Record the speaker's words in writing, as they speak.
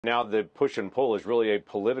Now the push and pull is really a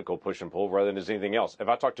political push and pull rather than anything else. If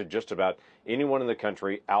I talk to just about anyone in the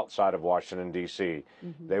country outside of Washington, D.C.,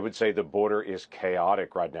 they would say the border is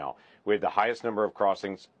chaotic right now. We had the highest number of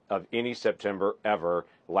crossings of any September ever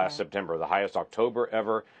last September, the highest October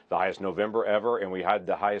ever, the highest November ever, and we had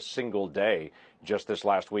the highest single day just this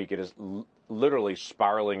last week. It is literally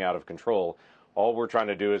spiraling out of control. All we're trying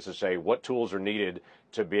to do is to say what tools are needed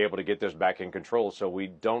to be able to get this back in control so we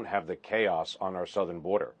don't have the chaos on our southern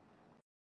border.